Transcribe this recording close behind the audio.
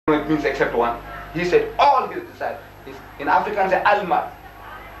it means except one. He said all his disciples. In Afrikaans say almal.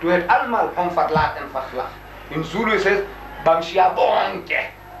 To het almal om verlaat en verslag. In Zulu it says Bamshia bonke.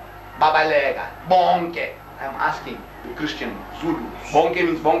 Babalega. Bonke. I'm asking the Christian Zulu. Bonke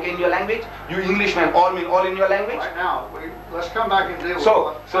means bonke in your language? You Englishmen all mean all in your language? Right now, let's come back and deal with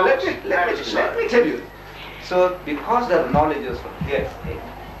so let me tell you. So because the knowledges from hearsay,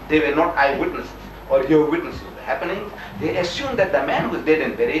 they were not eyewitnesses or ear witnesses of the happening, they assumed that the man was dead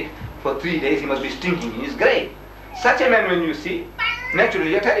and buried for 3 days, he must be stinking in his grave. Such a man when you see,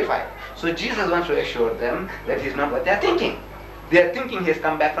 naturally you're terrified. So Jesus wants to assure them that he's not what they're thinking. They are thinking he has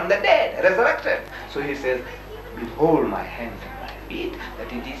come back from the dead, resurrected. So he says, behold my hands and my feet,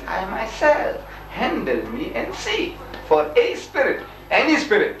 that it is I myself. Handle me and see. For a spirit, any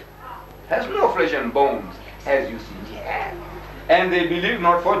spirit, has no flesh and bones, as you see me have. And they believed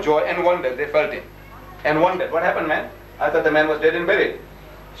not for joy and wonder. They felt him and wondered. What happened, man? I thought the man was dead and buried.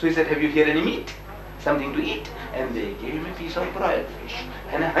 So he said, have you here any meat? Something to eat? And they gave him a piece of broiled fish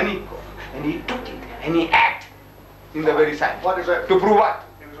and a honeycomb. And he took it and he ate in the very sight. What is that? To prove what?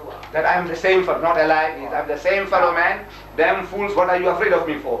 That I am the same fellow, not alive. I am the same fellow man. Damn fools, what are you afraid of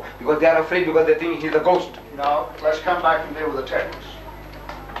me for? Because they are afraid because they think he's a ghost. No, let's come back and deal with the text.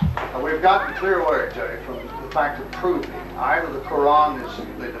 We've gotten clear word, Jay, from the fact of proving either the Quran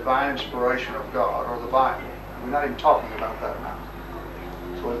is the divine inspiration of God or the Bible. We're not even talking about that now.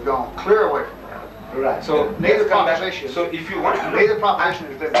 So we've gone clear away from that. Right. So neither proposition. So if you want to neither proposition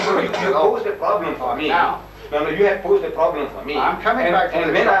has been so proved. you posed a problem for me. Now. No, you have posed a problem for me. I'm coming back to and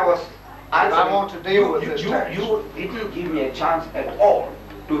this. when I was answering, I want to deal with this text. You didn't give me a chance at all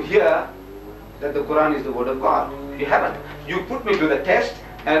to hear that the Quran is the word of God. You haven't. You put me to the test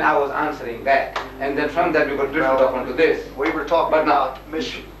and I was answering that. And then from that we got drifted off onto this. We were talking about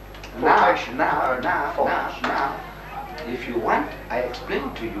misquotation. Now, if you want, I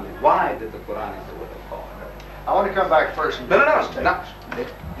explain to you why that the Quran is the word of God. I want to come back first and No.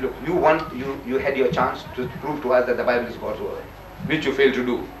 Look, you had your chance to prove to us that the Bible is God's word, which you failed to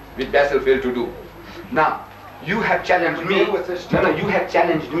do, which Basil failed to do. Now, you have challenged me. Deal with this text? No, you have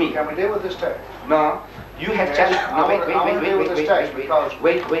challenged me. Can we deal with this text? No, you have challenged. No,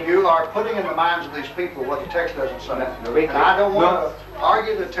 wait. You are putting in the minds of these people what the text doesn't say. Wait. I don't want to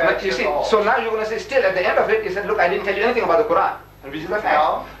argue the text. But you see, at all. so now you're going to say, still at the end of it, you said, look, I didn't tell you anything about the Quran. Which is a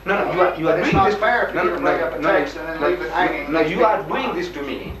fact. No, you are doing this. Fair for you to bring up a text and then leave it hanging. No, you are doing this to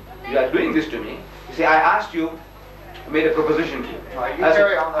me. You are doing this to me. You see, I asked you, made a proposition to you. Right, you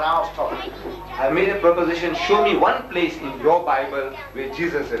carry on, then I'll talk. I made a proposition. Show me one place in your Bible where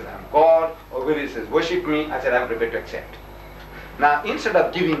Jesus says, I'm God, or where he says, worship me. I said, I'm prepared to accept. Now, instead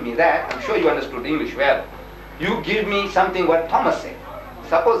of giving me that, I'm sure you understood English well. You give me something what Thomas said.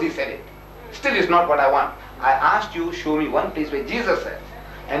 Suppose he said it. Still, it's not what I want. I asked you, show me one place where Jesus says,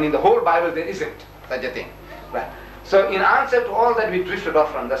 and in the whole Bible there isn't such a thing. Right. So in answer to all that, we drifted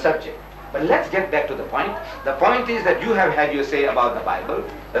off from the subject. But let's get back to the point. The point is that you have had your say about the Bible,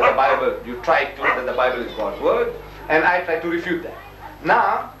 that the Bible, you tried to, that the Bible is God's word, and I tried to refute that.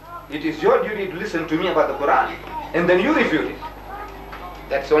 Now, it is your duty to listen to me about the Quran, and then you refute it.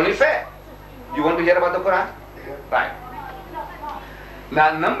 That's only fair. You want to hear about the Quran? Right.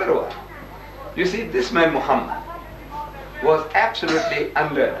 Now, number one, you see, this man Mohammed was absolutely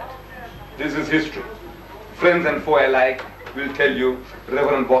unlearned. This is history. Friends and foe alike will tell you,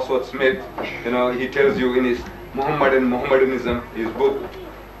 Reverend Bosworth Smith, he tells you in his Muhammad and Mohammedanism, his book,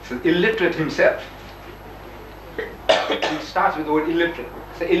 he's illiterate himself. It starts with the word illiterate.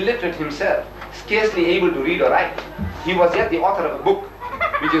 So illiterate himself, scarcely able to read or write. He was yet the author of a book,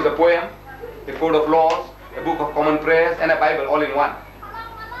 which is a poem, a code of laws, a book of common prayers, and a Bible all in one.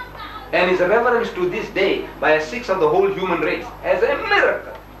 And is reverenced to this day by a sixth of the whole human race as a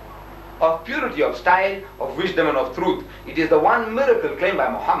miracle of purity of style, of wisdom and of truth. It is the one miracle claimed by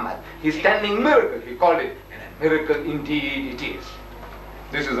Muhammad, his standing miracle, he called it, and a miracle indeed it is.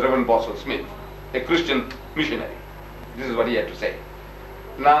 This is Reverend Bosworth Smith, a Christian missionary. This is what he had to say.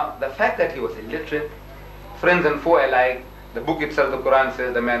 Now, the fact that he was illiterate, friends and foe alike, the book itself, the Quran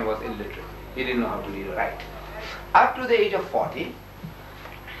says the man was illiterate. He didn't know how to read or write. Up to the age of 40,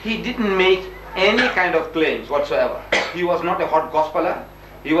 he didn't make any kind of claims whatsoever. He was not a hot gospeler.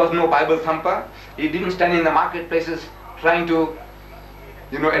 He was no Bible thumper. He didn't stand in the marketplaces trying to,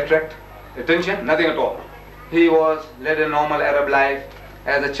 attract attention. Nothing at all. He led a normal Arab life.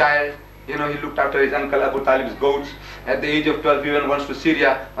 As a child, he looked after his uncle Abu Talib's goats. At the age of 12, he went once to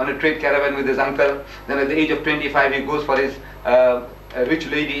Syria on a trade caravan with his uncle. Then at the age of 25, he goes for his rich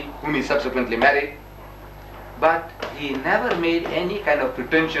lady, whom he subsequently married. But he never made any kind of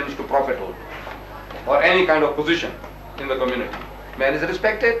pretensions to prophethood or any kind of position in the community. Man is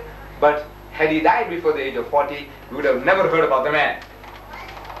respected, but had he died before the age of 40, we would have never heard about the man.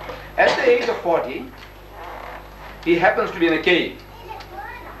 At the age of 40, he happens to be in a cave,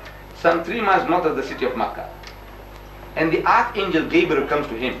 some 3 miles north of the city of Makkah. And the archangel Gabriel comes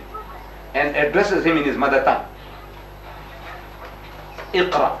to him and addresses him in his mother tongue.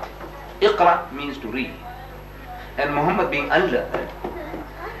 Iqra. Iqra means to read. And Muhammad being unlearned,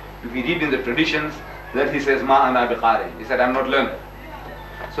 if we read in the traditions that he says, Ma ana biqari. He said, I'm not learned.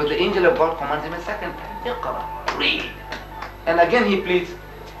 So the angel of God commands him a second time, Iqra, read. And again he pleads,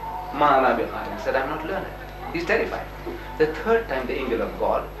 Ma ana biqari. He said, I'm not learned. He's terrified. The third time the angel of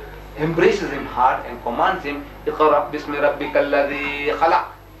God embraces him hard and commands him, Iqra bismi rabbika alladhi khalaq.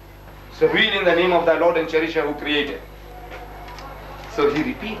 So read in the name of thy Lord and Cherisher who created. So he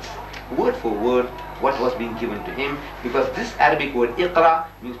repeats word for word what was being given to him, because this Arabic word Iqra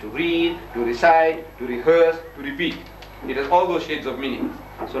means to read, to recite, to rehearse, to repeat. It has all those shades of meaning.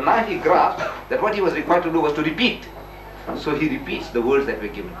 So now he grasped that what he was required to do was to repeat. So he repeats the words that were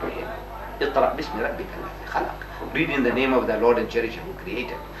given to him. Iqra bismi rabbika alladhi khalaq. Read in the name of thy Lord and Cherisher who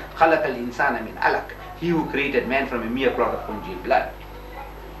created. Khalaq al-insana min alaq. He who created man from a mere clot of congealed blood.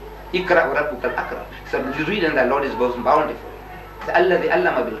 Iqra rabbuka al-akram. So read in thy Lord is most bountiful. الذي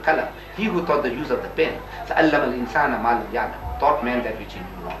علم بالقلم. He who taught the use of the pen. فَعَلَّمَ الْإِنسَانَ مَا لَمْ يَعْلَمْ. Taught man that which he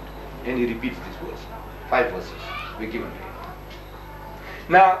knew not. And he repeats these words. 5 verses were given to him.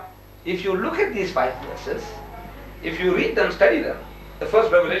 Now, if you look at these 5 verses, if you read them, study them, the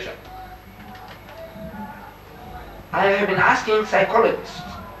first revelation, I have been asking psychologists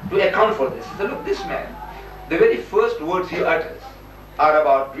to account for this. So look, this man, the very first words he utters are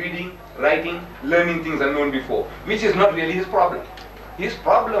about reading, writing, learning things unknown before, which is not really his problem. His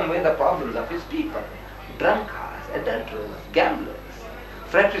problem were the problems of his people. Drunkards, adulterers, gamblers,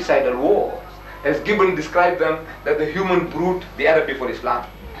 fratricidal wars. As Gibbon described them, that the human brute, the Arab before Islam,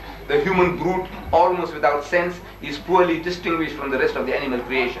 the human brute, almost without sense, is poorly distinguished from the rest of the animal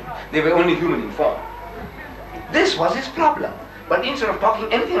creation. They were only human in form. This was his problem. But instead of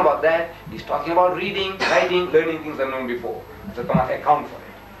talking anything about that, he's talking about reading, writing, learning things unknown before. So come on, account for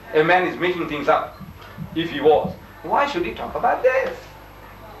it. A man is making things up. If he was, why should he talk about this?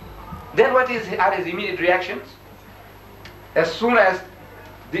 Then what are his immediate reactions? As soon as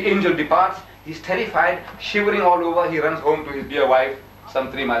the angel departs, he's terrified, shivering all over. He runs home to his dear wife,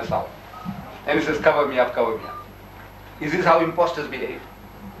 some 3 miles south. And he says, cover me up, cover me up. Is this how impostors behave?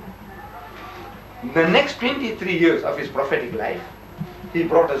 The next 23 years of his prophetic life, he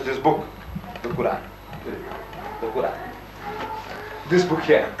brought us this book, the Quran. The Quran. This book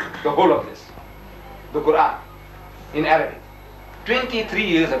here, the whole of this, the Quran, in Arabic. 23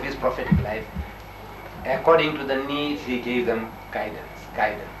 years of his prophetic life, according to the needs, he gave them guidance,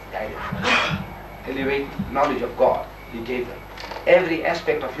 guidance, guidance. Elevate knowledge of God, he gave them. Every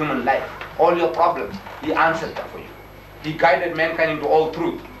aspect of human life, all your problems, he answered them for you. He guided mankind into all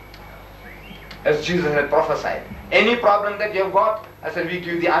truth. As Jesus had prophesied, any problem that you have got, I said, we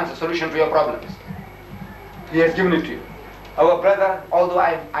give the answer, solution to your problems. He has given it to you. Our brother, although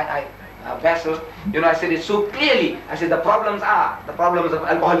I Basil, I said it so clearly. I said the problems of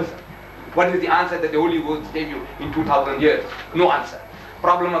alcoholism. What is the answer that the Holy Words gave you in 2000 years? No answer.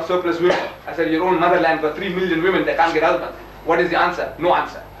 Problem of surplus women. I said your own motherland got 3 million women that can't get husbands. What is the answer? No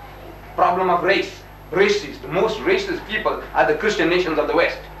answer. Problem of race. Racist. Most racist people are the Christian nations of the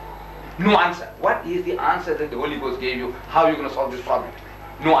West. No answer. What is the answer that the Holy Ghost gave you? How are you going to solve this problem?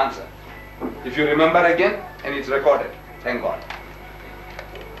 No answer. If you remember again, and it's recorded, thank God.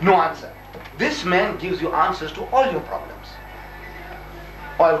 No answer. This man gives you answers to all your problems.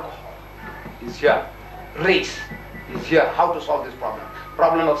 Alcohol is here. Race is here. How to solve this problem.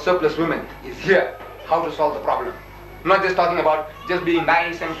 Problem of surplus women is here. How to solve the problem. Not just talking about just being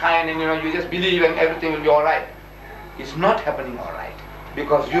nice and kind and you just believe and everything will be alright. It's not happening alright.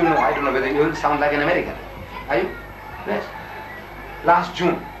 Because I don't know whether you sound like an American. Are you? Yes. Last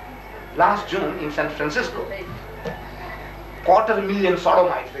June in San Francisco, 250,000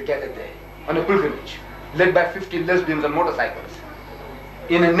 sodomites were gathered there on a pilgrimage, led by 50 lesbians on motorcycles,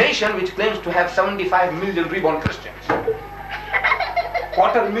 in a nation which claims to have 75 million reborn Christians.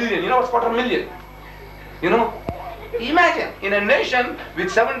 250,000, you know what's 250,000? Imagine, in a nation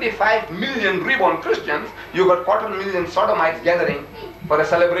with 75 million reborn Christians, you got 250,000 sodomites gathering for a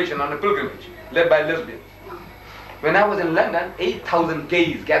celebration on a pilgrimage, led by lesbians. When I was in London, 8,000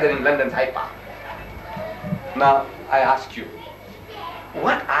 gays gathered in London's Hyde Park. Now, I ask you,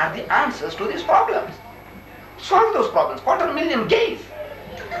 what are the answers to these problems? Solve those problems. 250,000 gays.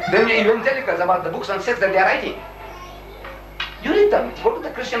 Then the evangelicals about the books on sex that they are writing. You read them. Go to the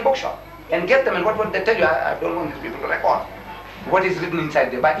Christian bookshop and get them. And what would they tell you? I don't want these people to record. what is written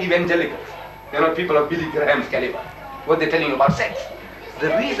inside there by evangelicals. You know, people of Billy Graham's caliber. What they're telling you about sex. The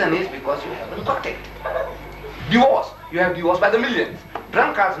reason is because you haven't got it. Divorce. You have divorce by the millions.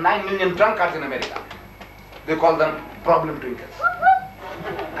 Drunkards, 9 million drunkards in America. They call them problem drinkers.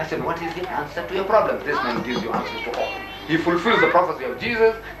 I said, what is the answer to your problem? This man gives you answers to all. He fulfills the prophecy of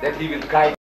Jesus that he will guide